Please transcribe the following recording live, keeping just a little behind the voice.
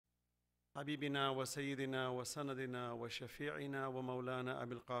حبيبنا وسيدنا وسندنا وشفيعنا ومولانا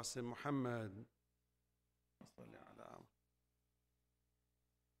أبي القاسم محمد صل على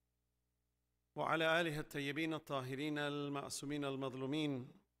وعلى آله الطيبين الطاهرين المعصومين المظلومين.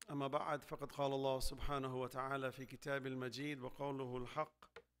 أما بعد، فقد قال الله سبحانه وتعالى في كتاب المجيد وقوله الحق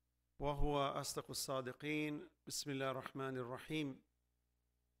وهو أصدق الصادقين. بسم الله الرحمن الرحيم.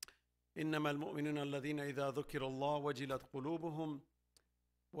 إنما المؤمنون الذين إذا ذكر الله وجلت قلوبهم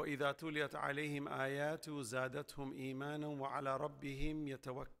وإذا تليت عليهم آياته زادتهم إيمانا وعلى ربهم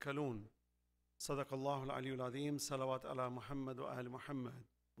يتوكلون. صدق الله العلي العظيم. صلوات على محمد وآل محمد.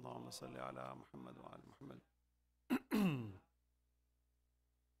 اللهم صل على محمد وآل محمد.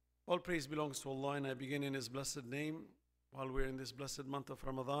 All praise belongs to Allah, and I begin in His blessed name while we're in this blessed month of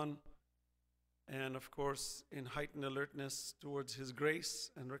Ramadan, and of course in heightened alertness towards His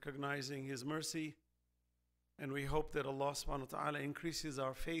grace and recognizing His mercy. And we hope that Allah subhanahu wa ta'ala increases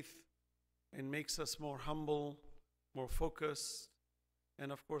our faith and makes us more humble, more focused,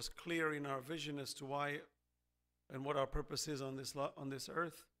 and of course clear in our vision as to why and what our purpose is on this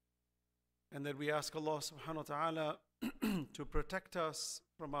earth. And that we ask Allah subhanahu wa ta'ala to protect us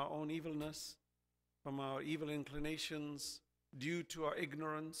from our own evilness, from our evil inclinations due to our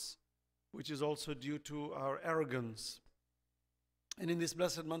ignorance, which is also due to our arrogance. And in this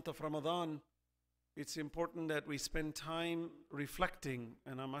blessed month of Ramadan, it's important that we spend time reflecting.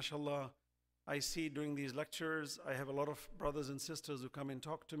 And mashallah, I see during these lectures, I have a lot of brothers and sisters who come and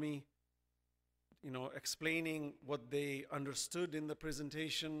talk to me, explaining what they understood in the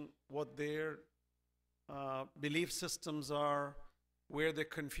presentation, what their belief systems are, where the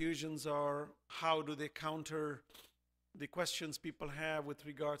confusions are, how do they counter the questions people have with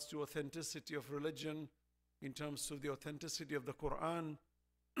regards to authenticity of religion in terms of the authenticity of the Quran,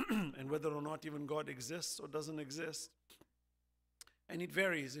 and whether or not even God exists or doesn't exist. And it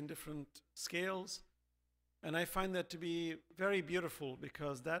varies in different scales. And I find that to be very beautiful,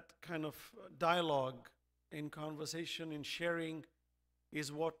 because that kind of dialogue in conversation, in sharing,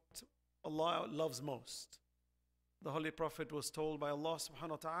 is what Allah loves most. The Holy Prophet was told by Allah subhanahu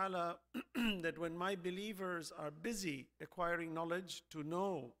wa ta'ala that when my believers are busy acquiring knowledge to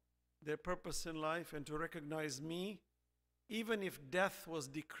know their purpose in life and to recognize me, even if death was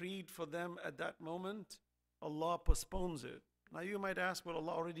decreed for them at that moment, Allah postpones it. Now you might ask, well,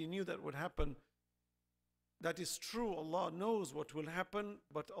 Allah already knew that would happen. That is true, Allah knows what will happen,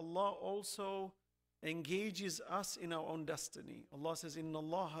 but Allah also engages us in our own destiny. Allah says, إِنَّ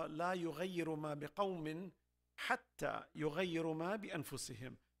اللَّهَ لَا يُغَيِّرُ مَا بِقَوْمٍ حَتَّى يُغَيِّرُ مَا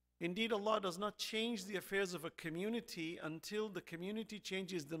بِأَنفُسِهِمْ. Indeed, Allah does not change the affairs of a community until the community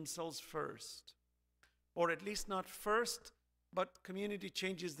changes themselves first. Or at least not first, but community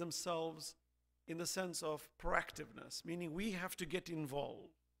changes themselves in the sense of proactiveness, meaning we have to get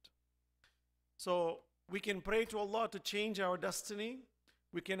involved. So we can pray to Allah to change our destiny.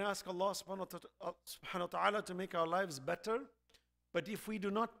 We can ask Allah subhanahu wa ta'ala to make our lives better. But if we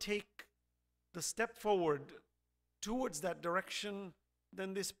do not take the step forward towards that direction,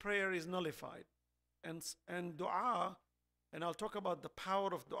 then this prayer is nullified. And dua, and I'll talk about the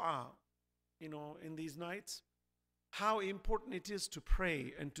power of dua, in these nights, how important it is to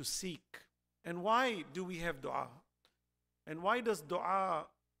pray and to seek. And why do we have dua? And why does dua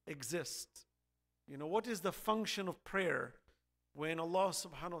exist? What is the function of prayer? When Allah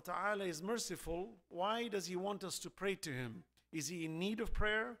subhanahu wa ta'ala is merciful, why does He want us to pray to Him? Is He in need of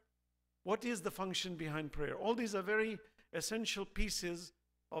prayer? What is the function behind prayer? All these are very essential pieces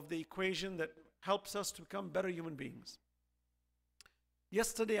of the equation that helps us to become better human beings.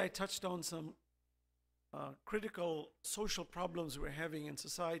 Yesterday I touched on some critical social problems we're having in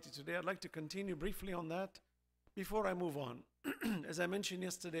society today. I'd like to continue briefly on that before I move on. As I mentioned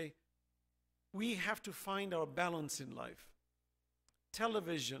yesterday, we have to find our balance in life.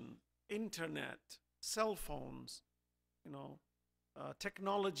 Television, internet, cell phones,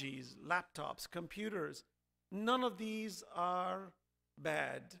 technologies, laptops, computers, none of these are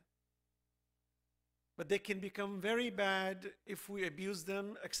bad. But they can become very bad if we abuse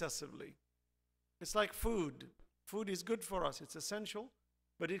them excessively. It's like food. Food is good for us, it's essential,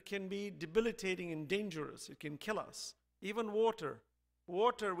 but it can be debilitating and dangerous. It can kill us. Even water.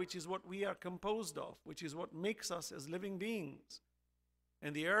 Water, which is what we are composed of, which is what makes us as living beings.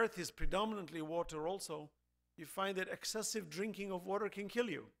 And the earth is predominantly water also. You find that excessive drinking of water can kill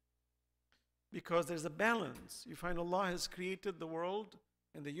you, because there's a balance. You find Allah has created the world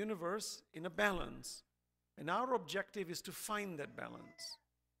and the universe in a balance. And our objective is to find that balance.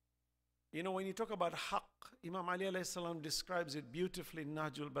 When you talk about haqq, Imam Ali alayhi salam describes it beautifully in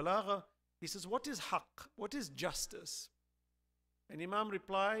Nahjul Balagha. He says, what is haqq? What is justice? And Imam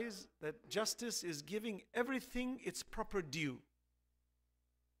replies that justice is giving everything its proper due,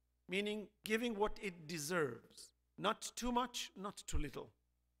 meaning giving what it deserves, not too much, not too little.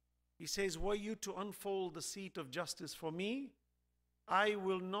 He says, were you to unfold the seat of justice for me, I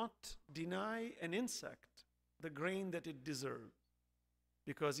will not deny an insect the grain that it deserves.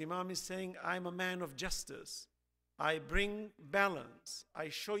 Because Imam is saying, I'm a man of justice. I bring balance. I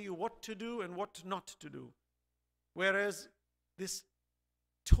show you what to do and what not to do. Whereas this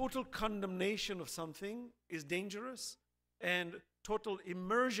total condemnation of something is dangerous, and total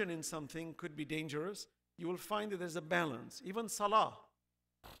immersion in something could be dangerous. You will find that there's a balance. Even salah,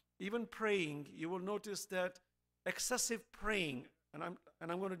 even praying, you will notice that excessive praying, and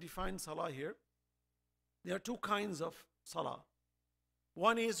I'm going to define salah here. There are two kinds of salah.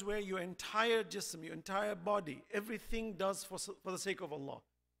 One is where your entire jism, your entire body, everything does for the sake of Allah.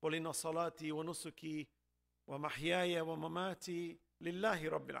 قُلْ إِنَّ صَلَاتِي وَنُسُكِي وَمَحْيَايَ وَمَمَاتِي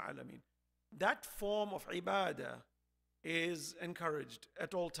لِلَّهِ رَبِّ الْعَالَمِينَ. That form of ibadah is encouraged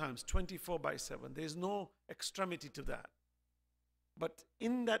at all times, 24/7. There is no extremity to that. But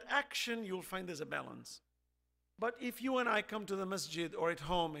in that action, you'll find there's a balance. But if you and I come to the masjid or at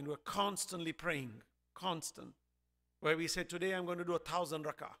home and we're constantly praying, constant, where we say, today I'm going to do 1,000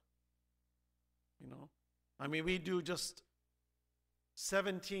 rak'ah. I mean, we do just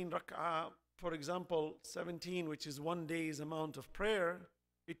 17 rak'ah, for example, 17, which is one day's amount of prayer,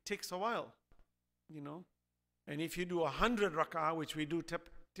 it takes a while, And if you do 100 rak'ah, which we do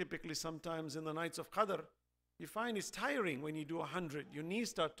typically sometimes in the nights of Qadr, you find it's tiring when you do 100. Your knees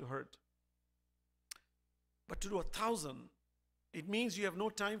start to hurt. But to do 1,000, it means you have no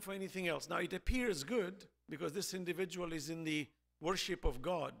time for anything else. Now, it appears good because this individual is in the worship of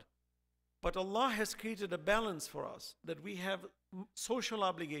God. But Allah has created a balance for us that we have social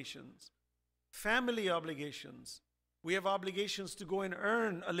obligations, family obligations. We have obligations to go and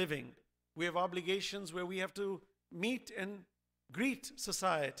earn a living. We have obligations where we have to meet and greet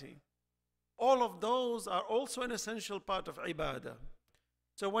society. All of those are also an essential part of ibadah.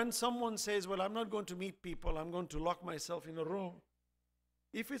 So when someone says, well, I'm not going to meet people, I'm going to lock myself in a room.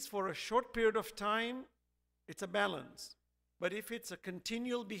 If it's for a short period of time, it's a balance. But if it's a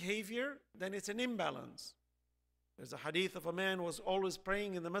continual behavior, then it's an imbalance. There's a hadith of a man who was always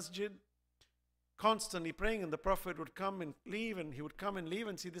praying in the masjid, constantly praying, and the Prophet would come and leave, and he would come and leave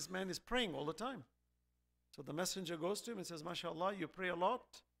and see this man is praying all the time. So the messenger goes to him and says, MashaAllah, you pray a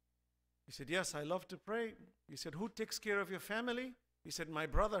lot? He said, yes, I love to pray. He said, who takes care of your family? He said, my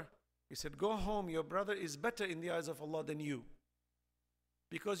brother. He said, go home, your brother is better in the eyes of Allah than you.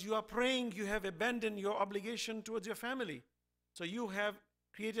 Because you are praying, you have abandoned your obligation towards your family. So you have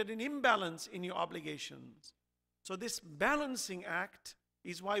created an imbalance in your obligations. So this balancing act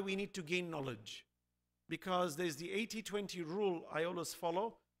is why we need to gain knowledge. Because there's the 80-20 rule I always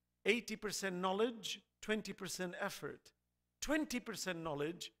follow. 80% knowledge, 20% effort. 20%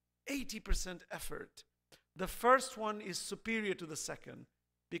 knowledge, 80% effort. The first one is superior to the second.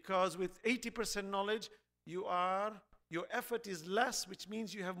 Because with 80% knowledge, your effort is less, which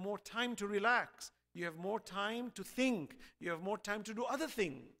means you have more time to relax. You have more time to think. You have more time to do other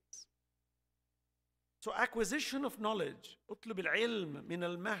things. So acquisition of knowledge. اطلب العلم من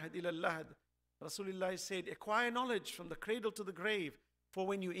المهد إلى اللحد. Rasulullah said, acquire knowledge from the cradle to the grave. For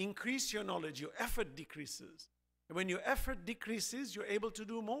when you increase your knowledge, your effort decreases. And when your effort decreases, you're able to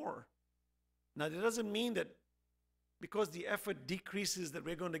do more. Now, that doesn't mean that because the effort decreases that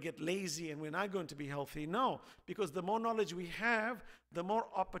we're going to get lazy and we're not going to be healthy. No, because the more knowledge we have, the more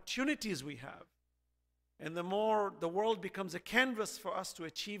opportunities we have. And the more the world becomes a canvas for us to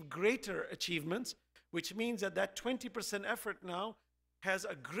achieve greater achievements, which means that that 20% effort now has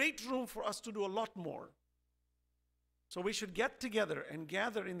a great room for us to do a lot more. So we should get together and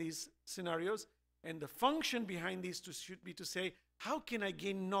gather in these scenarios, and the function behind these should be to say, how can I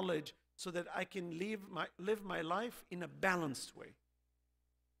gain knowledge so that I can live my life in a balanced way?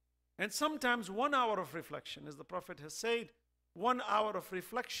 And sometimes 1 hour of reflection, as the Prophet has said, 1 hour of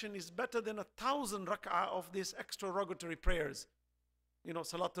reflection is better than 1,000 rak'ah of these extrarogatory prayers.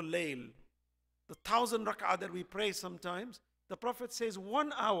 Salatul Layl. The 1,000 rak'ah that we pray sometimes, the Prophet says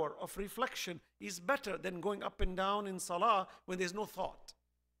 1 hour of reflection is better than going up and down in salah when there's no thought.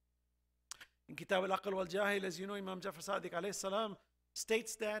 In Kitab al-Aql wal-Jahil, as you know, Imam Jafar Sadiq alayhi salam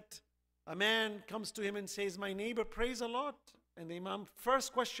states that a man comes to him and says, my neighbor prays a lot. And the Imam,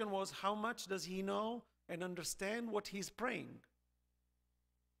 first question was, how much does he know and understand what he's praying?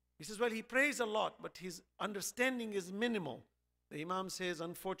 He says, well, he prays a lot, but his understanding is minimal. The Imam says,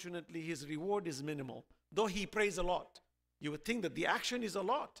 unfortunately, his reward is minimal. Though he prays a lot. You would think that the action is a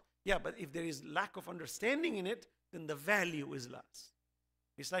lot. Yeah, but if there is lack of understanding in it, then the value is less.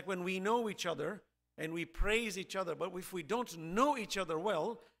 It's like when we know each other and we praise each other, but if we don't know each other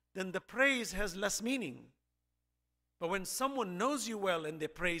well, then the praise has less meaning. But when someone knows you well and they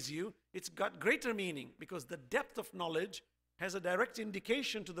praise you, it's got greater meaning, because the depth of knowledge has a direct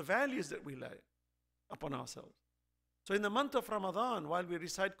indication to the values that we lay upon ourselves. So in the month of Ramadan, while we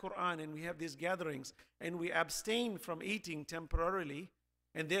recite Quran and we have these gatherings and we abstain from eating temporarily,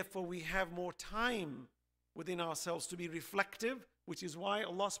 and therefore we have more time within ourselves to be reflective, which is why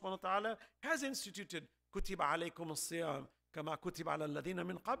Allah subhanahu wa ta'ala has instituted كُتِبَ عَلَيْكُمُ الصِّيَامِ كَمَا كُتِبَ عَلَى الَّذِينَ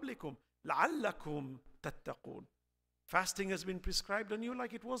مِنْ قَبْلِكُمْ لَعَلَّكُمْ تَتَّقُونَ. Fasting has been prescribed on you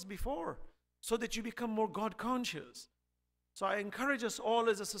like it was before, so that you become more God conscious. So I encourage us all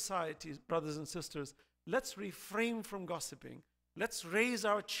as a society, brothers and sisters, let's refrain from gossiping. Let's raise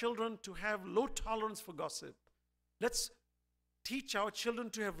our children to have low tolerance for gossip. Let's teach our children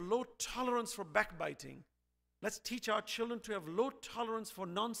to have low tolerance for backbiting. Let's teach our children to have low tolerance for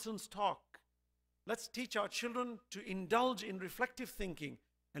nonsense talk. Let's teach our children to indulge in reflective thinking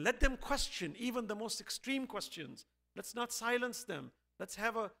and let them question even the most extreme questions. Let's not silence them. Let's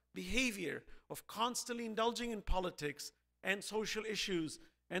have a behavior of constantly indulging in politics and social issues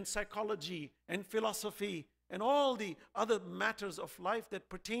and psychology and philosophy and all the other matters of life that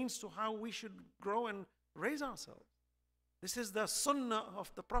pertains to how we should grow and raise ourselves. This is the sunnah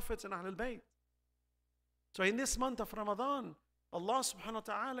of the prophets and Ahlelbayt. So in this month of Ramadan, Allah subhanahu wa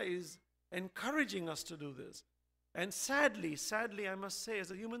ta'ala is encouraging us to do this. And sadly, I must say,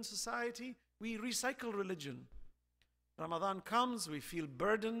 as a human society, we recycle religion. Ramadan comes, we feel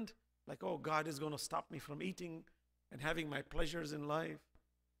burdened, like, oh, God is going to stop me from eating and having my pleasures in life.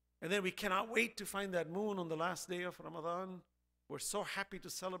 And then we cannot wait to find that moon on the last day of Ramadan. We're so happy to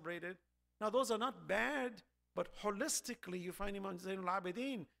celebrate it. Now, those are not bad, but holistically, you find Imam Zainul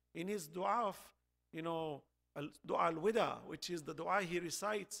Abidin in his dua of, dua al-wida, which is the dua he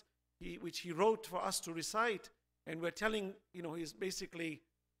recites, which he wrote for us to recite. And we're telling, he's basically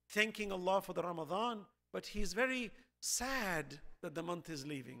thanking Allah for the Ramadan, but he's very sad that the month is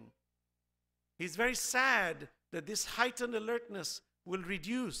leaving. He's very sad that this heightened alertness will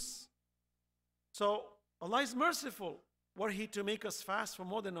reduce. So Allah is merciful. Were He to make us fast for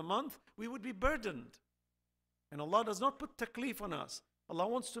more than a month, we would be burdened. And Allah does not put taklif on us. Allah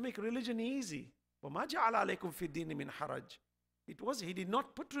wants to make religion easy. وَمَا جَعَلَ عَلَيْكُمْ فِي الدِّينِ مِنْ حَرَجٍ. He did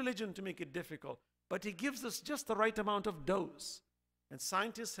not put religion to make it difficult, but He gives us just the right amount of dose. And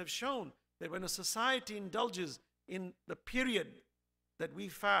scientists have shown that when a society indulges in the period that we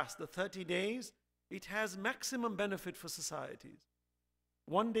fast, the 30 days, it has maximum benefit for societies.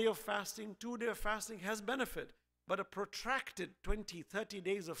 1 day of fasting, 2 days of fasting has benefit, but a protracted 20, 30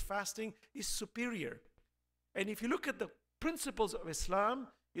 days of fasting is superior. And if you look at the principles of Islam,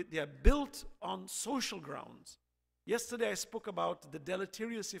 they are built on social grounds. Yesterday I spoke about the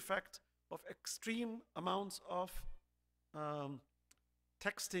deleterious effect of extreme amounts of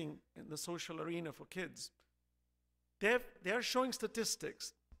texting in the social arena for kids. They are showing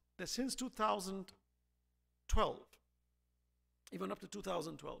statistics that since 2012, even up to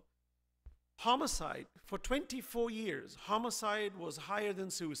 2012, homicide, for 24 years, homicide was higher than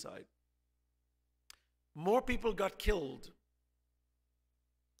suicide. More people got killed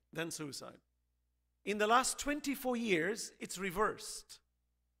than suicide. In the last 24 years, it's reversed.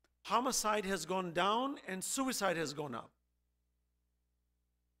 Homicide has gone down and suicide has gone up.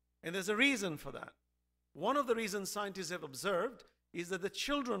 And there's a reason for that. One of the reasons scientists have observed is that the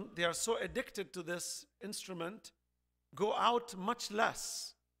children, they are so addicted to this instrument, go out much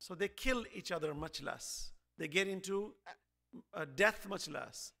less. So they kill each other much less. They get into death much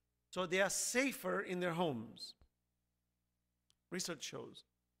less. So they are safer in their homes. Research shows.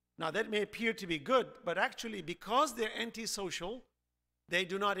 Now that may appear to be good, but actually because they're antisocial, they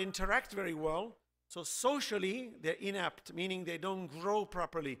do not interact very well. So socially, they're inept, meaning they don't grow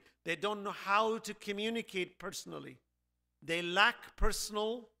properly. They don't know how to communicate personally. They lack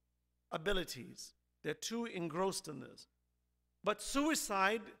personal abilities. They're too engrossed in this. But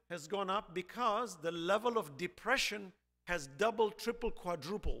suicide has gone up because the level of depression has doubled, tripled,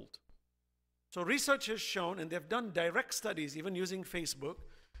 quadrupled. So research has shown, and they've done direct studies, even using Facebook,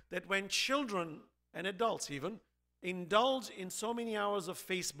 that when children and adults even indulge in so many hours of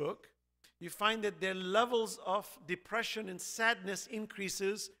Facebook, you find that their levels of depression and sadness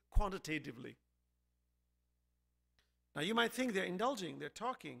increases quantitatively. Now you might think they're indulging, they're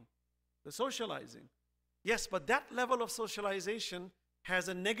talking, they're socializing. Yes, but that level of socialization has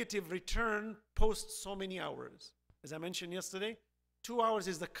a negative return post so many hours. As I mentioned yesterday, 2 hours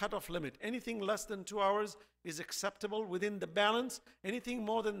is the cutoff limit. Anything less than 2 hours is acceptable within the balance. Anything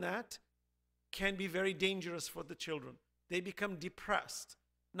more than that can be very dangerous for the children. They become depressed.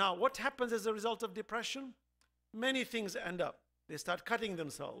 Now, what happens as a result of depression? Many things end up. They start cutting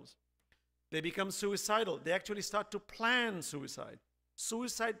themselves. They become suicidal. They actually start to plan suicide.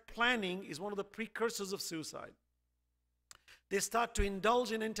 Suicide planning is one of the precursors of suicide. They start to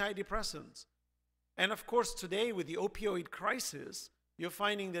indulge in antidepressants. And of course, today with the opioid crisis, you're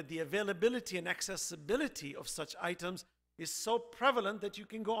finding that the availability and accessibility of such items is so prevalent that you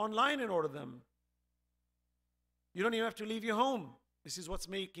can go online and order them. You don't even have to leave your home. This is what's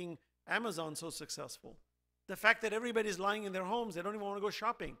making Amazon so successful. The fact that everybody's lying in their homes, they don't even want to go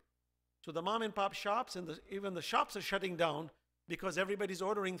shopping. So the mom and pop shops and even the shops are shutting down because everybody's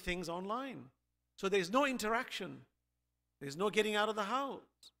ordering things online. So there's no interaction. There's no getting out of the house.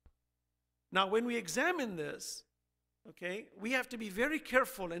 Now, when we examine this, okay, we have to be very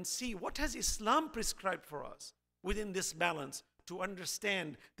careful and see what has Islam prescribed for us within this balance to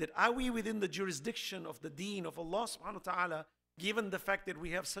understand that are we within the jurisdiction of the deen of Allah subhanahu wa ta'ala, given the fact that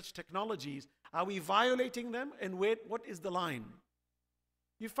we have such technologies, are we violating them, and what is the line?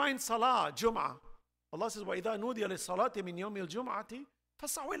 You find Salah, Jum'ah. Allah says, وَإِذَا نُودِيَ لِلصَّلَاةِ مِنْ يَوْمِ الْجُمْعَةِ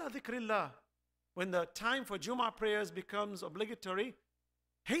فَاسْعَوْا إِلَى ذِكْرِ اللَّهِ. When the time for Jum'ah prayers becomes obligatory,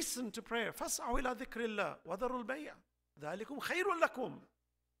 hasten to prayer. فَاسْعَوْا إِلَى ذِكْرِ اللَّهِ وَذَرُوا الْبَيْعَ ذَلِكُمْ خَيْرٌ لَكُمْ.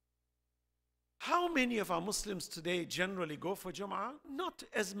 How many of our Muslims today generally go for Jum'ah? Not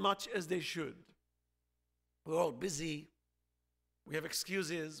as much as they should. We're all busy. We have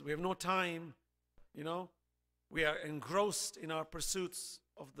excuses. We have no time. You know, we are engrossed in our pursuits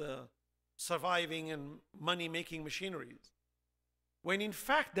of the surviving and money-making machineries. When in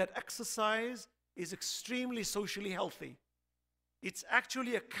fact that exercise is extremely socially healthy. It's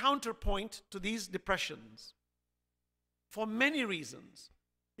actually a counterpoint to these depressions for many reasons.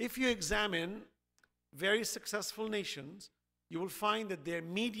 If you examine very successful nations, you will find that their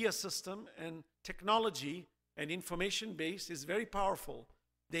media system and technology and information base is very powerful.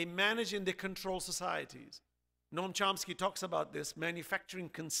 They manage and they control societies. Noam Chomsky talks about this, manufacturing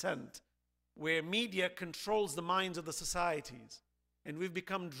consent, where media controls the minds of the societies. And we've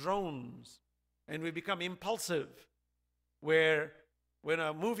become drones, and we've become impulsive, where when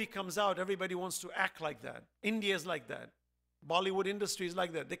a movie comes out, everybody wants to act like that. India is like that. Bollywood industry is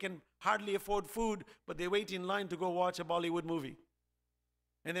like that. They can hardly afford food, but they wait in line to go watch a Bollywood movie.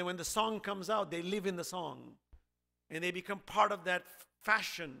 And then when the song comes out, they live in the song. And they become part of that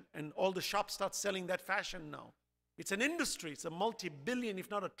fashion, and all the shops start selling that fashion now. It's an industry. It's a multi-billion,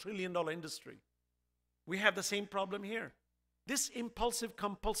 if not a trillion-dollar industry. We have the same problem here. This impulsive,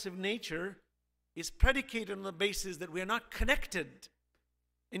 compulsive nature is predicated on the basis that we are not connected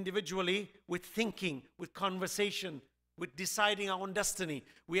individually with thinking, with conversation, with deciding our own destiny.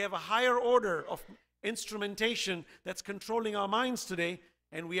 We have a higher order of instrumentation that's controlling our minds today,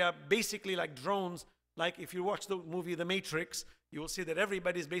 and we are basically like drones. Like if you watch the movie The Matrix, you will see that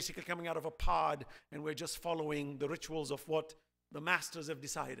everybody's basically coming out of a pod, and we're just following the rituals of what the masters have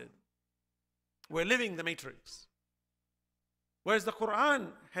decided. We're living the Matrix. Whereas the Quran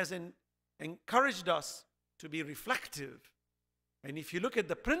has encouraged us to be reflective. And if you look at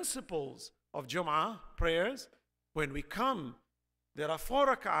the principles of Jum'ah prayers, when we come, there are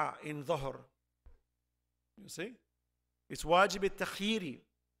 4 rak'ah in Dhuhr. You see? It's wajib al-takhiri,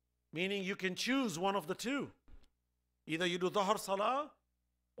 meaning you can choose one of the two. Either you do Dhuhr Salah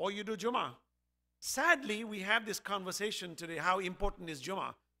or you do Jum'ah. Sadly, we have this conversation today, how important is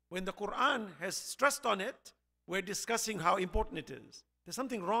Jum'ah? When the Quran has stressed on it, we're discussing how important it is. There's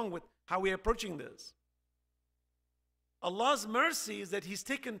something wrong with how we're approaching this. Allah's mercy is that He's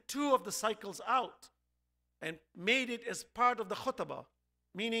taken 2 of the cycles out and made it as part of the khutbah,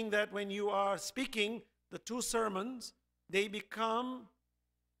 meaning that when you are speaking the 2 sermons, they become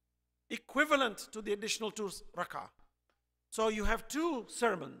equivalent to the additional 2 rak'ah. So you have 2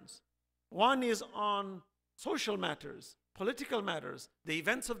 sermons. One is on social matters, political matters, the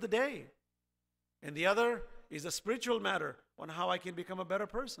events of the day. And the other is a spiritual matter on how I can become a better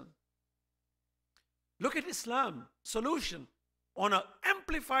person. Look at Islam, solution on an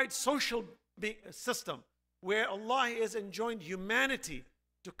amplified social system where Allah has enjoined humanity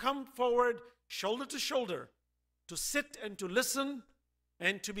to come forward shoulder to shoulder, to sit and to listen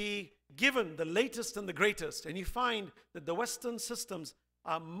and to be given the latest and the greatest. And you find that the Western systems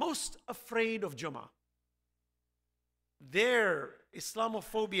are most afraid of Jummah. Their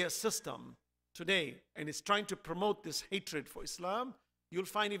Islamophobia system today, and it's trying to promote this hatred for Islam, you'll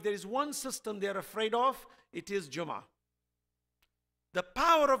find if there is one system they're afraid of, it is Jummah. The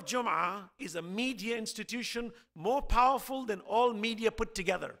power of Jummah is a media institution more powerful than all media put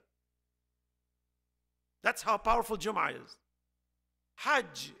together. That's how powerful Jummah is.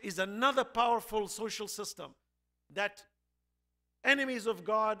 Hajj is another powerful social system that enemies of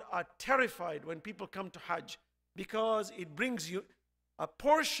God are terrified when people come to Hajj, because it brings you a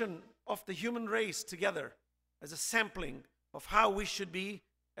portion of the human race together as a sampling of how we should be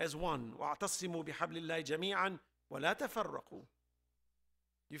as one. وَاعْتَصِمُوا بِحَبْلِ اللَّهِ جَمِيعًا وَلَا تَفَرَّقُوا.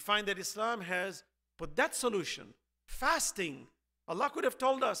 You find that Islam has put that solution. Fasting. Allah could have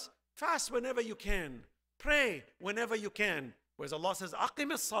told us, fast whenever you can. Pray whenever you can. Whereas Allah says,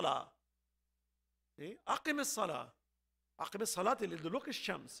 أَقِمِ الصَّلَاةِ. أَقِمِ الصَّلَاةِ. أَقِمِ الصَّلَاةِ لِدُلُوكِ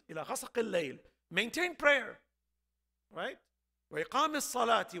الشَّمْسِ إِلَى غَسَقِ اللَّيْلِ. Maintain prayer. Right? وَإِقَامِ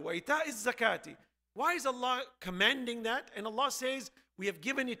الصَّلَاةِ وَإِيتَاءِ الزَّكَاةِ. Why is Allah commanding that? And Allah says, we have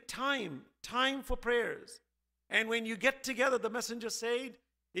given it time for prayers. And when you get together, the Messenger said,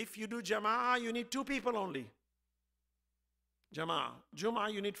 if you do jama'ah, you need 2 people only. Jama'ah.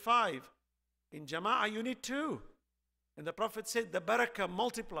 Jum'ah, you need 5. In jama'ah, you need 2. And the Prophet said, the barakah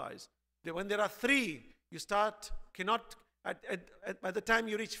multiplies. When there are 3, you start, by the time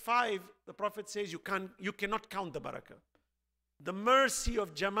you reach 5, the Prophet says, you cannot count the barakah. The mercy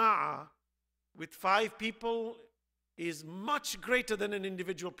of jama'ah with 5 people is much greater than an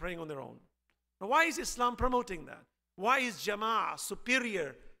individual praying on their own. Now, why is Islam promoting that? Why is jama'ah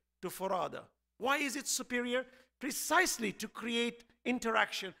superior to furada? Why is it superior? Precisely to create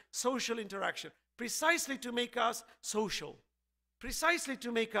interaction, social interaction. Precisely to make us social. Precisely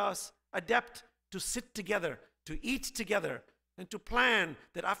to make us adapt to sit together, to eat together, and to plan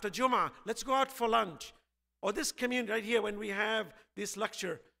that after Jummah, let's go out for lunch. Or this community right here, when we have this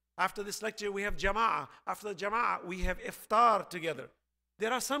lecture, after this lecture we have jama'ah. After the jama'ah we have iftar together.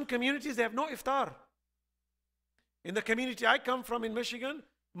 There are some communities that have no iftar. In the community I come from in Michigan,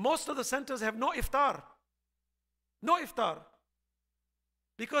 most of the centers have no iftar. No iftar.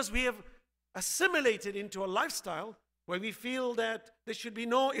 Because we have assimilated into a lifestyle where we feel that there should be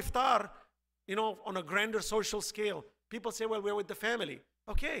no iftar, on a grander social scale. People say, well, we're with the family.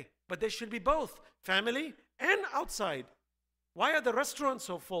 Okay, but there should be both, family and outside. Why are the restaurants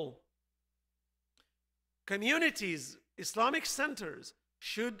so full? Communities, Islamic centers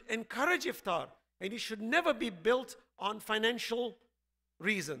should encourage iftar, and it should never be built on financial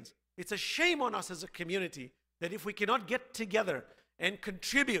reasons. It's a shame on us as a community that if we cannot get together and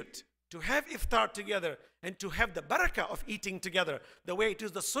contribute to have iftar together and to have the barakah of eating together the way it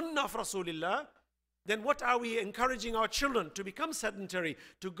is the sunnah of Rasulullah, then what are we encouraging our children to become sedentary,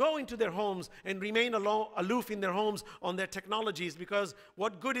 to go into their homes and remain aloof in their homes on their technologies? Because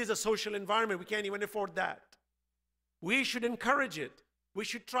what good is a social environment? We can't even afford that. We should encourage it. We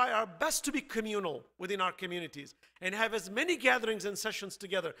should try our best to be communal within our communities and have as many gatherings and sessions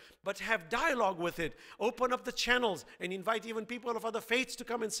together, but have dialogue with it. Open up the channels and invite even people of other faiths to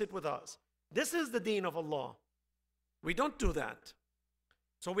come and sit with us. This is the deen of Allah. We don't do that.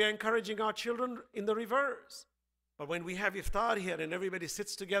 So we are encouraging our children in the reverse. But when we have iftar here and everybody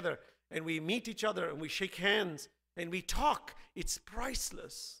sits together and we meet each other and we shake hands and we talk, it's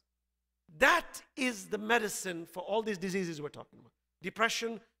priceless. That is the medicine for all these diseases we're talking about.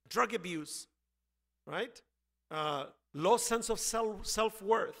 Depression, drug abuse, right? Low sense of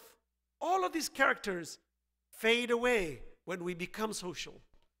self-worth. All of these characters fade away when we become social.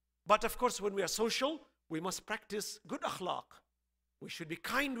 But of course, when we are social, we must practice good akhlaq. We should be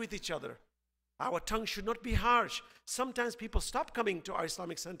kind with each other. Our tongue should not be harsh. Sometimes people stop coming to our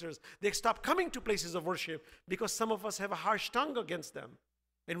Islamic centers. They stop coming to places of worship because some of us have a harsh tongue against them.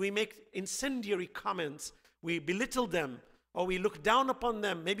 And we make incendiary comments. We belittle them. Or we look down upon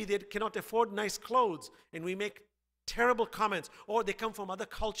them. Maybe they cannot afford nice clothes. And we make terrible comments. Or they come from other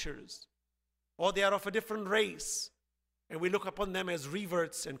cultures. Or they are of a different race. And we look upon them as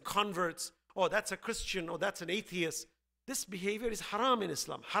reverts and converts. Oh, that's a Christian. Or that's an atheist. This behavior is haram in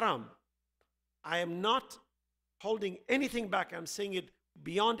Islam. Haram. I am not holding anything back. I'm saying it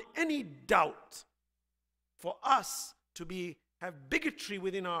beyond any doubt. For us to have bigotry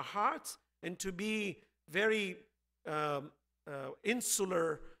within our hearts and to be very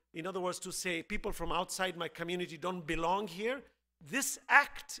insular, in other words, to say people from outside my community don't belong here, this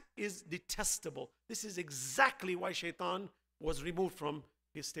act is detestable. This is exactly why shaitan was removed from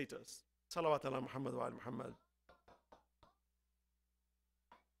his status. Salawat ala Muhammad wa ala Muhammad.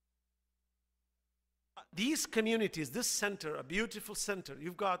 These communities, this center, a beautiful center,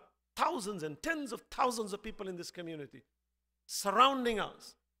 you've got thousands and tens of thousands of people in this community surrounding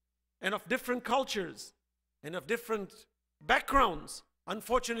us, and of different cultures and of different backgrounds.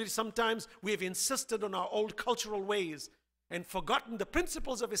 Unfortunately, sometimes we have insisted on our old cultural ways and forgotten the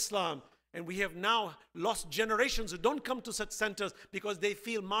principles of Islam. And we have now lost generations who don't come to such centers because they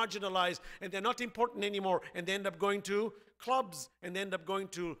feel marginalized and they're not important anymore. And they end up going to clubs and they end up going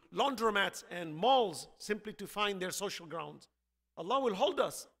to laundromats and malls simply to find their social grounds. Allah will hold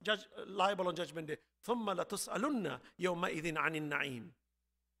us liable on Judgment Day. ثُمَّ لَتُسْأَلُنَّ يَوْمَئِذٍ عَنِ النَّعِيمِ.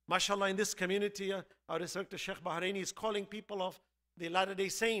 MashaAllah, in this community, our instructor Sheikh Bahraini is calling people of the Latter-day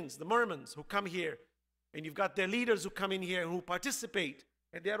Saints, the Mormons who come here. And you've got their leaders who come in here and who participate.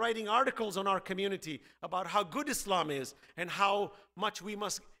 And they're writing articles on our community about how good Islam is and how much we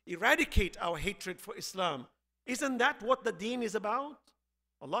must eradicate our hatred for Islam. Isn't that what the deen is about?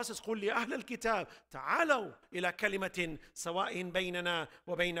 Allah says, قُلْ لِأَهْلَ الْكِتَابِ تَعَالَوْا إِلَى كَلِمَةٍ سَوَاءٍ بَيْنَنَا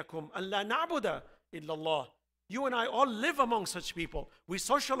وَبَيْنَكُمْ أَلَّا نَعْبُدَ إِلَّا اللَّهِ. You and I all live among such people. We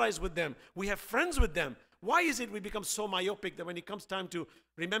socialize with them. We have friends with them. Why is it we become so myopic that when it comes time to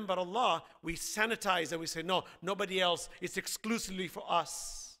remember Allah, we sanitize and we say, no, nobody else, it's exclusively for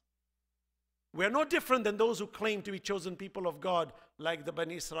us. We're no different than those who claim to be chosen people of God, like the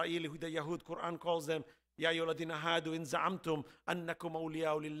Bani Israel, who the Yahud Quran calls them, Ya ayyuhalladhina hadu in za'amtum annakum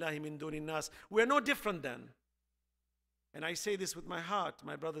awliya'u lillahi min dunin nas. We're no different then. And I say this with my heart,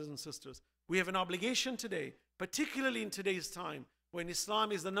 my brothers and sisters. We have an obligation today, particularly in today's time, when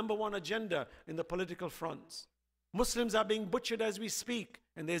Islam is the #1 agenda in the political fronts. Muslims are being butchered as we speak,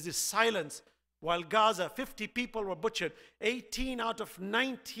 and there's this silence. While Gaza, 50 people were butchered. 18 out of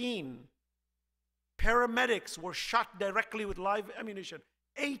 19 paramedics were shot directly with live ammunition.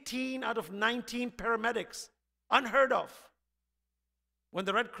 18 out of 19 paramedics. Unheard of. When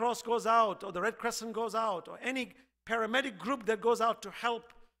the Red Cross goes out, or the Red Crescent goes out, or any paramedic group that goes out to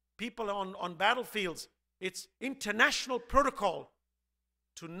help people on battlefields, it's international protocol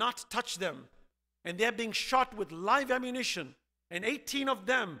to not touch them. And they're being shot with live ammunition. And 18 of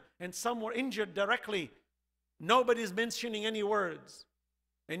them, and some were injured directly. Nobody's mentioning any words.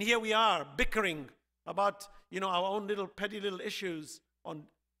 And here we are bickering about, our own little petty little issues, on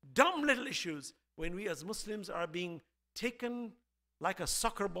dumb little issues, when we as Muslims are being taken like a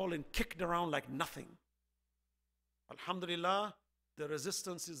soccer ball and kicked around like nothing. Alhamdulillah, the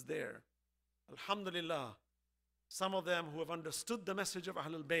resistance is there. Alhamdulillah, some of them who have understood the message of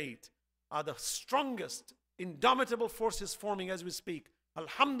Ahlelbayt are the strongest, indomitable forces forming as we speak.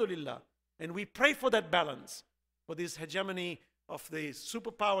 Alhamdulillah. And we pray for that balance, for this hegemony of the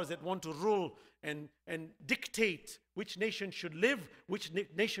superpowers that want to rule and dictate which nation should live, which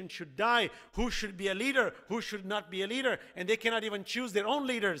nation should die, who should be a leader, who should not be a leader. And they cannot even choose their own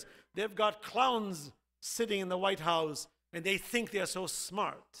leaders. They've got clowns sitting in the White House, and they think they are so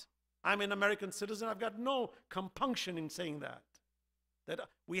smart. I'm an American citizen. I've got no compunction in saying that. That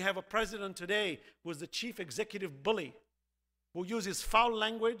we have a president today who is the chief executive bully, who uses foul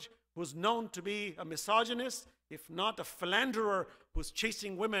language, who's known to be a misogynist, if not a philanderer, who's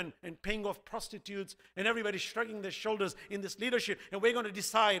chasing women and paying off prostitutes, and everybody shrugging their shoulders in this leadership, and we're going to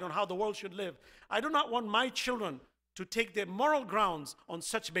decide on how the world should live. I do not want my children to take their moral grounds on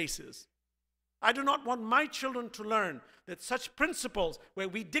such basis. I do not want my children to learn that such principles where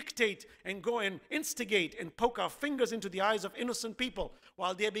we dictate and go and instigate and poke our fingers into the eyes of innocent people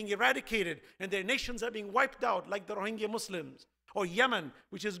while they're being eradicated and their nations are being wiped out, like the Rohingya Muslims, or Yemen,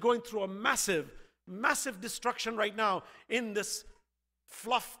 which is going through a massive, massive destruction right now in this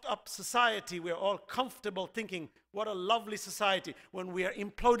fluffed up society. We're all comfortable thinking, what a lovely society, when we are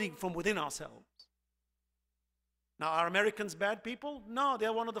imploding from within ourselves. Now, are Americans bad people? No,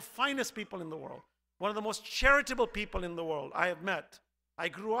 they're one of the finest people in the world. One of the most charitable people in the world I have met. I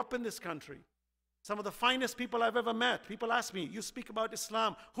grew up in this country. Some of the finest people I've ever met. People ask me, you speak about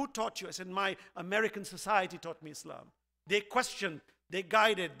Islam. Who taught you? I said, my American society taught me Islam. They questioned, they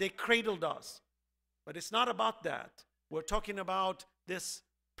guided, they cradled us. But it's not about that. We're talking about this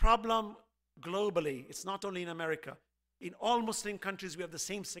problem globally. It's not only in America. In all Muslim countries, we have the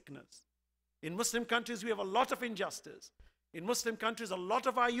same sickness. In Muslim countries, we have a lot of injustice. In Muslim countries, a lot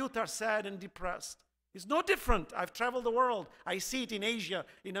of our youth are sad and depressed. It's no different. I've traveled the world. I see it in Asia,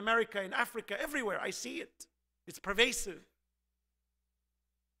 in America, in Africa, everywhere. I see it. It's pervasive.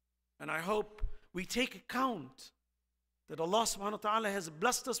 And I hope we take account that Allah subhanahu wa ta'ala has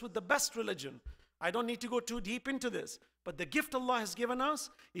blessed us with the best religion. I don't need to go too deep into this. But the gift Allah has given us,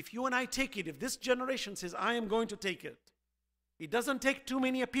 if you and I take it, if this generation says, I am going to take it, it doesn't take too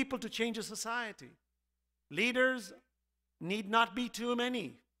many people to change a society. Leaders need not be too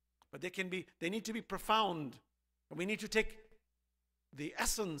many, but they need to be profound. And we need to take the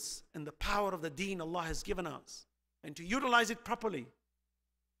essence and the power of the deen Allah has given us and to utilize it properly.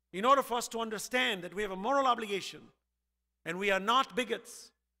 In order for us to understand that we have a moral obligation and we are not bigots.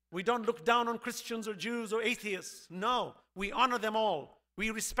 We don't look down on Christians or Jews or atheists. No, we honor them all.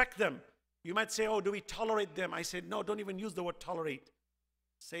 We respect them. You might say, oh, do we tolerate them? I said, no, don't even use the word tolerate.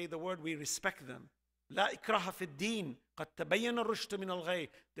 Say the word, we respect them. لا إكراه في الدين قد تبين الرشد من الغي.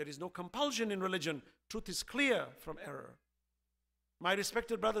 There is no compulsion in religion. Truth is clear from error. My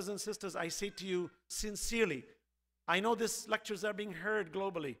respected brothers and sisters, I say to you sincerely, I know these lectures are being heard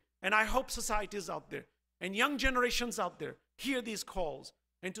globally, and I hope societies out there and young generations out there hear these calls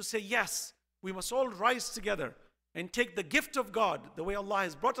and to say, yes, we must all rise together and take the gift of God, the way Allah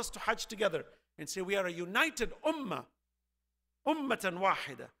has brought us to Hajj together, and say we are a united ummah, ummatan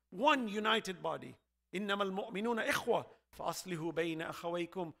wahida, one united body. إنما المؤمنون إخوة فأصلحوا بين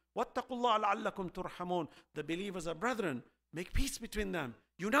أخويكم واتقوا الله لعلكم ترحمون. The believers are brethren. Make peace between them.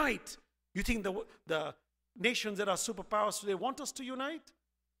 Unite. You think the nations that are superpowers today want us to unite?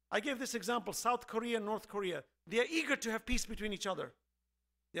 I gave this example, South Korea and North Korea. They are eager to have peace between each other.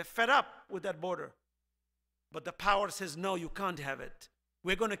 They're fed up with that border. But the power says, no, you can't have it.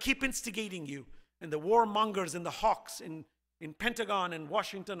 We're going to keep instigating you. And the warmongers and the hawks in Pentagon and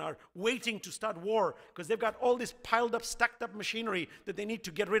Washington are waiting to start war because they've got all this piled up, stacked up machinery that they need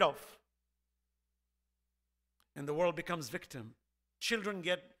to get rid of. And the world becomes victim. Children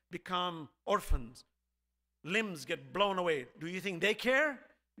become orphans. Limbs get blown away. Do you think they care?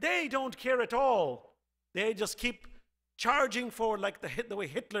 They don't care at all. They just keep charging forward like the way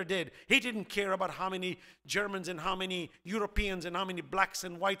Hitler did. He didn't care about how many Germans and how many Europeans and how many blacks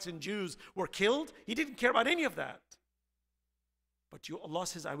and whites and Jews were killed. He didn't care about any of that. But Allah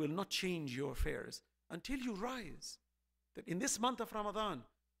says, I will not change your affairs until you rise. That in this month of Ramadan,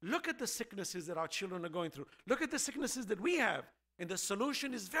 look at the sicknesses that our children are going through. Look at the sicknesses that we have. And the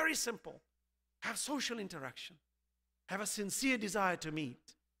solution is very simple. Have social interaction. Have a sincere desire to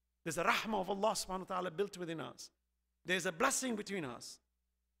meet. There's a rahmah of Allah subhanahu wa ta'ala built within us. There's a blessing between us.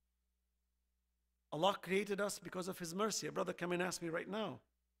 Allah created us because of His mercy. A brother come and ask me right now.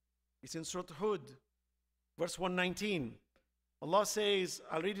 It's in Surah Hud, verse 119. Allah says,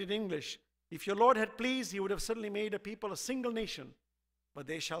 I'll read it in English. If your Lord had pleased, He would have certainly made a people a single nation. But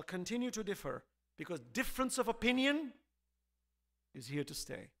they shall continue to differ because difference of opinion is here to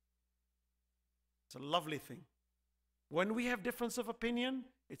stay. It's a lovely thing. When we have difference of opinion,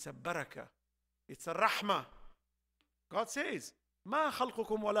 it's a barakah. It's a rahmah. God says, مَا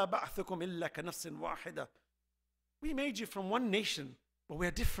خَلْقُكُمْ وَلَا بَعْثُكُمْ إِلَّا كَنَفْسٍ وَاحِدَةٍ. We made you from one nation, but we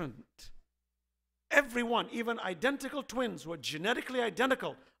are different. Everyone, even identical twins who are genetically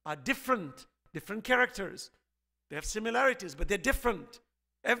identical, are different. Different characters. They have similarities, but they're different.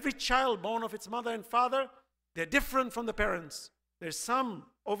 Every child born of its mother and father, they're different from the parents. There's some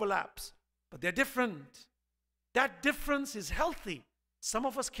overlaps, but they're different. That difference is healthy. Some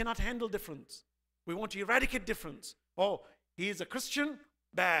of us cannot handle difference. We want to eradicate difference. Oh, he's a Christian?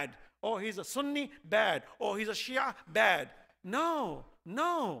 Bad. Oh, he's a Sunni? Bad. Oh, he's a Shia? Bad. No,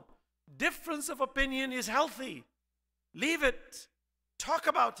 no. Difference of opinion is healthy. Leave it. Talk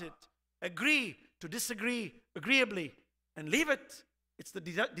about it. Agree to disagree agreeably and leave it. It's the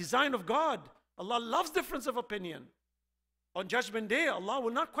design of God. Allah loves difference of opinion. On Judgment Day, Allah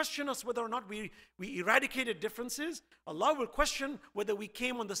will not question us whether or not we eradicated differences. Allah will question whether we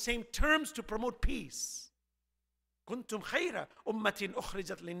came on the same terms to promote peace. كنتم خير أمة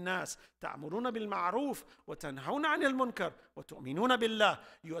أخرجت للناس تأمرون بالمعروف وتنهون عن المنكر وتؤمنون بالله.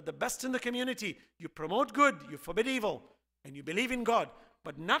 You are the best in the community. You promote good, you forbid evil, and you believe in God,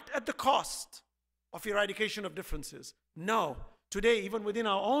 but not at the cost of eradication of differences. No. Today, even within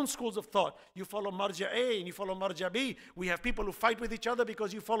our own schools of thought, you follow marja A and you follow marja B. We have people who fight with each other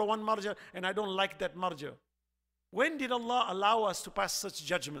because you follow one marja and I don't like that marja. When did Allah allow us to pass such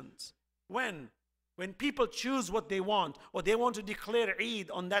judgments? When? When people choose what they want or they want to declare Eid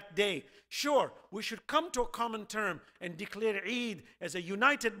on that day. Sure, we should come to a common term and declare Eid as a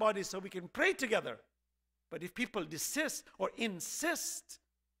united body so we can pray together. But if people desist or insist,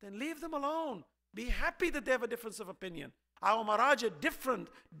 then leave them alone. Be happy that they have a difference of opinion. Our maraja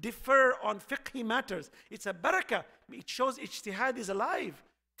differ on fiqhi matters. It's a barakah. It shows ijtihad is alive.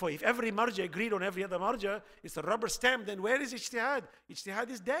 For if every marja agreed on every other marja, it's a rubber stamp, then where is ijtihad? Ijtihad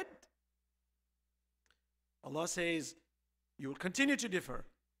is dead. Allah says, you will continue to differ.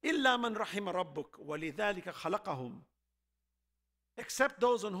 إِلَّا مَنْ رَحِمَ رَبُّكَ وَلِذَلِكَ خَلَقَهُمْ. Except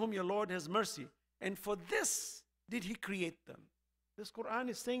those on whom your Lord has mercy. And for this did He create them. This Quran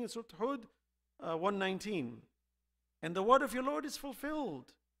is saying in Surah Hud 119. And the word of your Lord is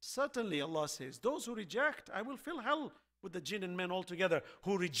fulfilled. Certainly, Allah says, those who reject, I will fill hell with the jinn and men altogether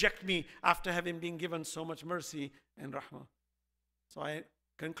who reject me after having been given so much mercy and rahmah. So I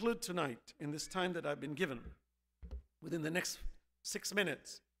conclude tonight in this time that I've been given. Within the next 6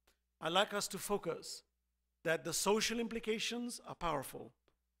 minutes, I'd like us to focus that the social implications are powerful.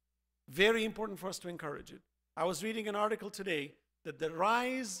 Very important for us to encourage it. I was reading an article today that the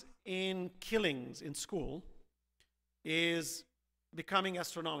rise in killings in school is becoming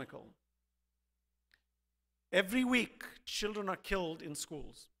astronomical. Every week, children are killed in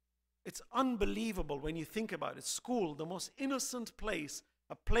schools. It's unbelievable when you think about it. School, the most innocent place,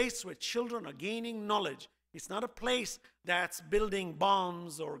 a place where children are gaining knowledge. It's not a place that's building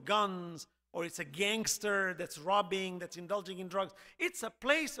bombs or guns, or it's a gangster that's robbing, that's indulging in drugs. It's a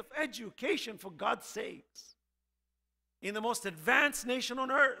place of education, for God's sakes. In the most advanced nation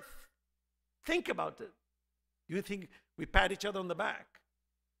on earth. Think about it. You think we pat each other on the back?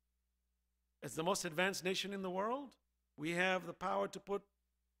 As the most advanced nation in the world, we have the power to put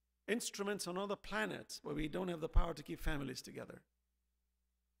instruments on other planets where we don't have the power to keep families together.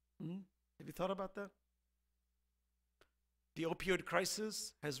 Have you thought about that? The opioid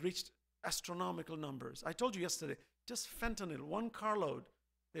crisis has reached astronomical numbers. I told you yesterday, just fentanyl, one carload,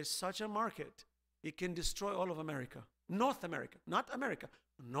 there's such a market, it can destroy all of America. North America, not America,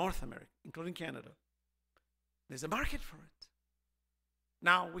 North America, including Canada. There's a market for it.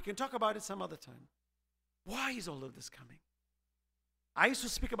 Now, we can talk about it some other time. Why is all of this coming? I used to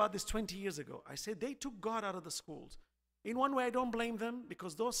speak about this 20 years ago. I said they took God out of the schools. In one way, I don't blame them,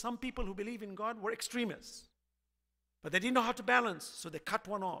 because some people who believe in God were extremists. But they didn't know how to balance, so they cut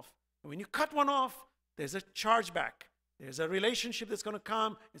one off. And when you cut one off, there's a chargeback. There's a relationship that's going to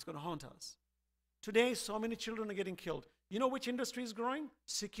come. It's going to haunt us. Today, so many children are getting killed. You know which industry is growing?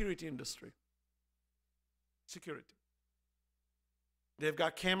 Security industry. Security. They've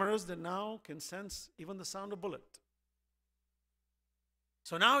got cameras that now can sense even the sound of bullet.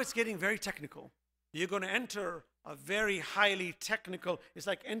 So now it's getting very technical. You're going to enter a very highly technical, it's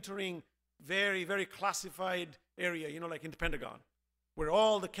like entering very, very classified area, you know, like in the Pentagon, where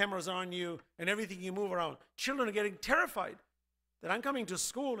all the cameras are on you and everything you move around. Children are getting terrified that I'm coming to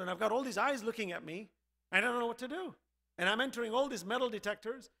school and I've got all these eyes looking at me and I don't know what to do. And I'm entering all these metal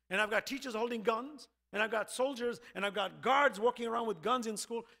detectors and I've got teachers holding guns and I've got soldiers and I've got guards walking around with guns in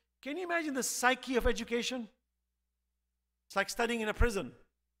school. Can you imagine the psyche of education? It's like studying in a prison.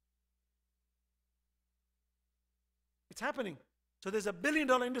 It's happening. So there's a $1 billion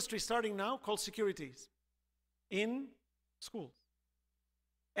industry starting now called securities in schools.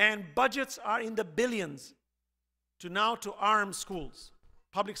 And budgets are in the billions to arm schools,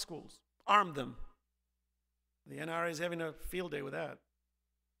 public schools, arm them. The NRA is having a field day with that.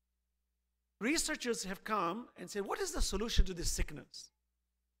 Researchers have come and said, what is the solution to this sickness?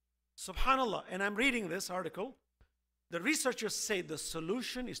 Subhanallah, and I'm reading this article. The researchers say the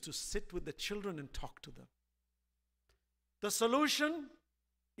solution is to sit with the children and talk to them. The solution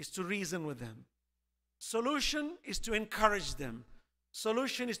is to reason with them. Solution is to encourage them.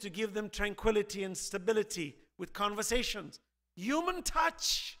 Solution is to give them tranquility and stability with conversations. Human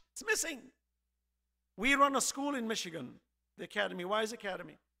touch, it's missing. We run a school in Michigan, the Academy. Wise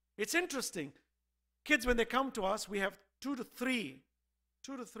Academy. It's interesting. Kids, when they come to us, we have two to three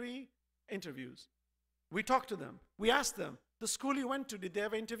interviews. We talk to them. We ask them, the school you went to, did they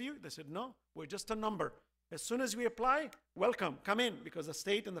have an interview? They said, no, we're just a number. As soon as we apply, welcome, come in, because the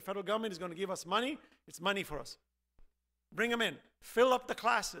state and the federal government is going to give us money. It's money for us. Bring them in. Fill up the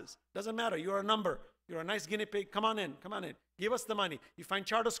classes. Doesn't matter. You're a number. You're a nice guinea pig. Come on in. Come on in. Give us the money. You find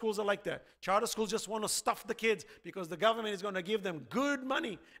charter schools are like that. Charter schools just want to stuff the kids because the government is going to give them good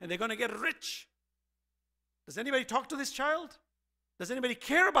money and they're going to get rich. Does anybody talk to this child? Does anybody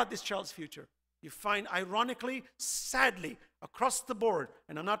care about this child's future? You find, ironically, sadly, across the board,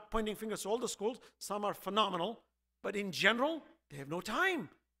 and I'm not pointing fingers to all the schools, some are phenomenal, but in general, they have no time.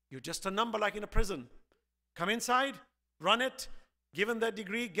 You're just a number like in a prison. Come inside, run it, give them that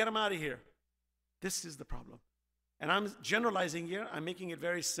degree, get them out of here. This is the problem. And I'm generalizing here, I'm making it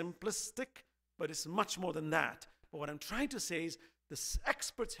very simplistic, but it's much more than that. But what I'm trying to say is, the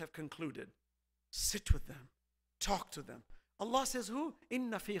experts have concluded, sit with them, talk to them. Allah says who?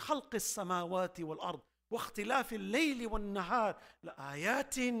 إِنَّ فِي خَلْقِ السَّمَاوَاتِ وَالْأَرْضِ وَاخْتِلَافِ اللَّيْلِ وَالنَّهَارِ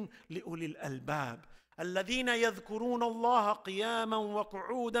لَآيَاتٍ لِأُولِي الْأَلْبَابِ الَّذِينَ يَذْكُرُونَ اللَّهَ قِيَامًا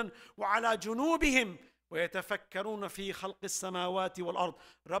وَقُعُودًا وَعَلَى جُنُوبِهِمْ وَيَتَفَكَّرُونَ فِي خَلْقِ السَّمَاوَاتِ وَالْأَرْضِ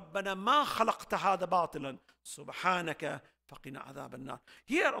رَبَّنَا مَا خَلَقْتَ هَذَا بَاطِلًا سُبْحَانَكَ فَقِنَا عَذَابَ النَّارِ.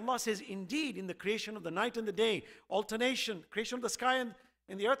 Here Allah says, indeed, in the creation of the night and the day, alternation, creation of the sky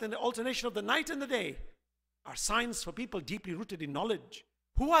and the earth, and the alternation of the night and the day, are signs for people deeply rooted in knowledge.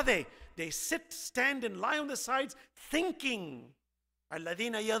 Who are they? They sit, stand, and lie on the sides thinking.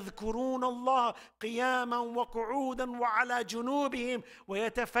 الذين يذكرون الله قياما وقعودا وعلى جنوبهم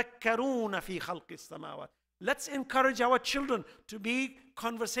ويتفكرون في خلق السماوات. Let's encourage our children to be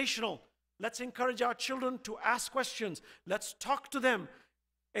conversational. Let's encourage our children to ask questions. Let's talk to them.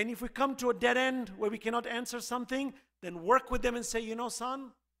 And if we come to a dead end where we cannot answer something, then work with them and say, you know,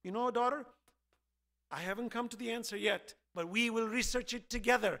 son, you know, daughter, I haven't come to the answer yet, but we will research it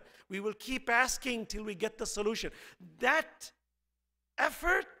together. We will keep asking till we get the solution. That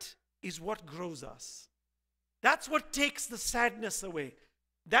effort is what grows us. That's what takes the sadness away.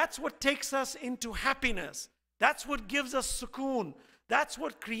 That's what takes us into happiness. That's what gives us sukoon. That's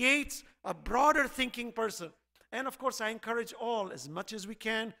what creates a broader thinking person. And of course, I encourage all, as much as we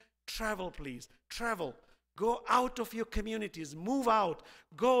can, travel, please. Travel. Go out of your communities. Move out.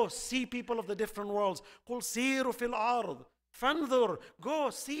 Go see people of the different worlds. قُلْ سِيرُوا فِي الْأَرْضِ فَانْظُرْ. Go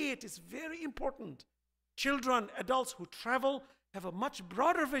see it. It's very important. Children, adults who travel have a much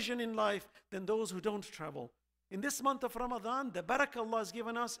broader vision in life than those who don't travel. In this month of Ramadan, the barakah Allah has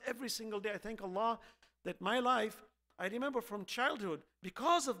given us every single day. I thank Allah that my life, I remember from childhood,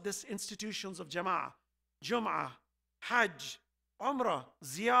 because of these institutions of Jama'ah, Jum'ah, Hajj, Umrah,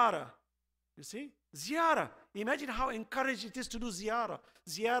 Ziyarah. You see? Ziyarah. Imagine how encouraged it is to do ziyarah.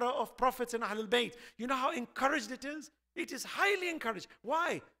 Ziyarah of prophets and Ahlelbayt. You know how encouraged it is? It is highly encouraged.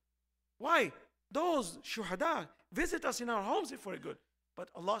 Why? Why? Those shuhada visit us in our homes if we're good. But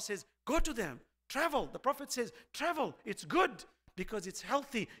Allah says, go to them. Travel. The Prophet says, travel. It's good because it's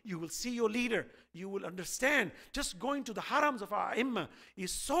healthy. You will see your leader. You will understand. Just going to the harams of our A'immah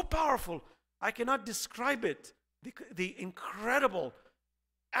is so powerful. I cannot describe it. The incredible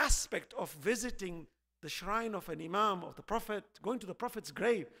aspect of visiting the shrine of an Imam, of the Prophet, going to the Prophet's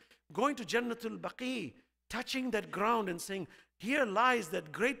grave, going to Jannatul Baqi, touching that ground and saying, here lies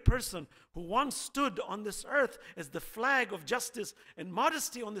that great person who once stood on this earth as the flag of justice and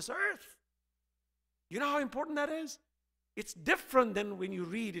modesty on this earth. You know how important that is? It's different than when you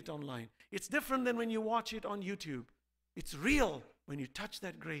read it online. It's different than when you watch it on YouTube. It's real when you touch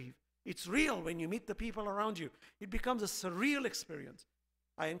that grave. It's real when you meet the people around you. It becomes a surreal experience.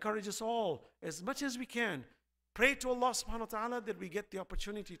 I encourage us all, as much as we can, pray to Allah subhanahu wa ta'ala that we get the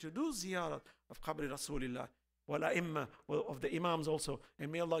opportunity to do ziyarah of Qabri Rasulillah, wal a'imma, of the Imams also.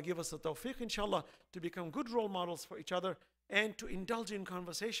 And may Allah give us the tawfiq, inshallah, to become good role models for each other and to indulge in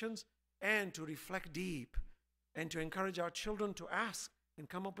conversations and to reflect deep and to encourage our children to ask and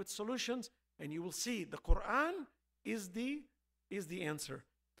come up with solutions. And you will see the Quran is the answer.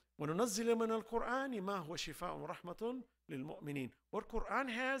 وَنُنَزِّلُ مِنَ الْقُرْآنِ مَا هُوَ شِفَاءٌ وَرَحْمَةٌ لِلْمُؤْمِنِينَ. What Quran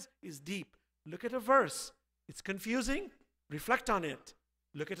has is deep. Look at a verse. It's confusing. Reflect on it.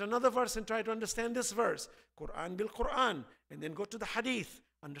 Look at another verse and try to understand this verse. Quran bil Quran. And then go to the hadith.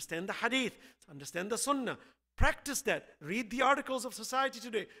 Understand the hadith. Understand the sunnah. Practice that. Read the articles of society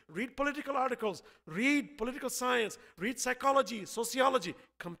today. Read political articles. Read political science. Read psychology, sociology.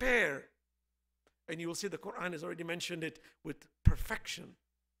 Compare. And you will see the Quran has already mentioned it with perfection.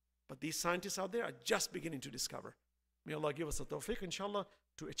 But these scientists out there are just beginning to discover. May Allah give us the tawfiq, inshallah,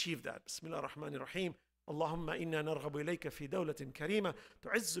 to achieve that. Bismillah ar-Rahman ar-Rahim. اللهم إنا نرغب إليك في دولة كريمة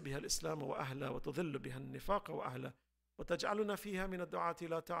تعز بها الإسلام وأهله وتذل بها النفاق وأهله وتجعلنا فيها من الدعاة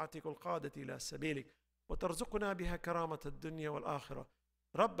إلى طاعتك والقادة إلى سبيلك وترزقنا بها كرامة الدنيا والآخرة.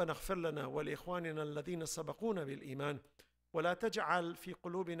 ربنا اغفر لنا ولإخواننا الذين سبقونا بالإيمان ولا تجعل في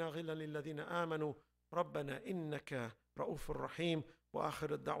قلوبنا غلا للذين آمنوا ربنا إنك رؤوف رحيم.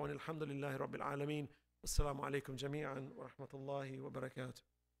 وآخر الدعوة الحمد لله رب العالمين. السلام عليكم جميعا ورحمة الله وبركاته.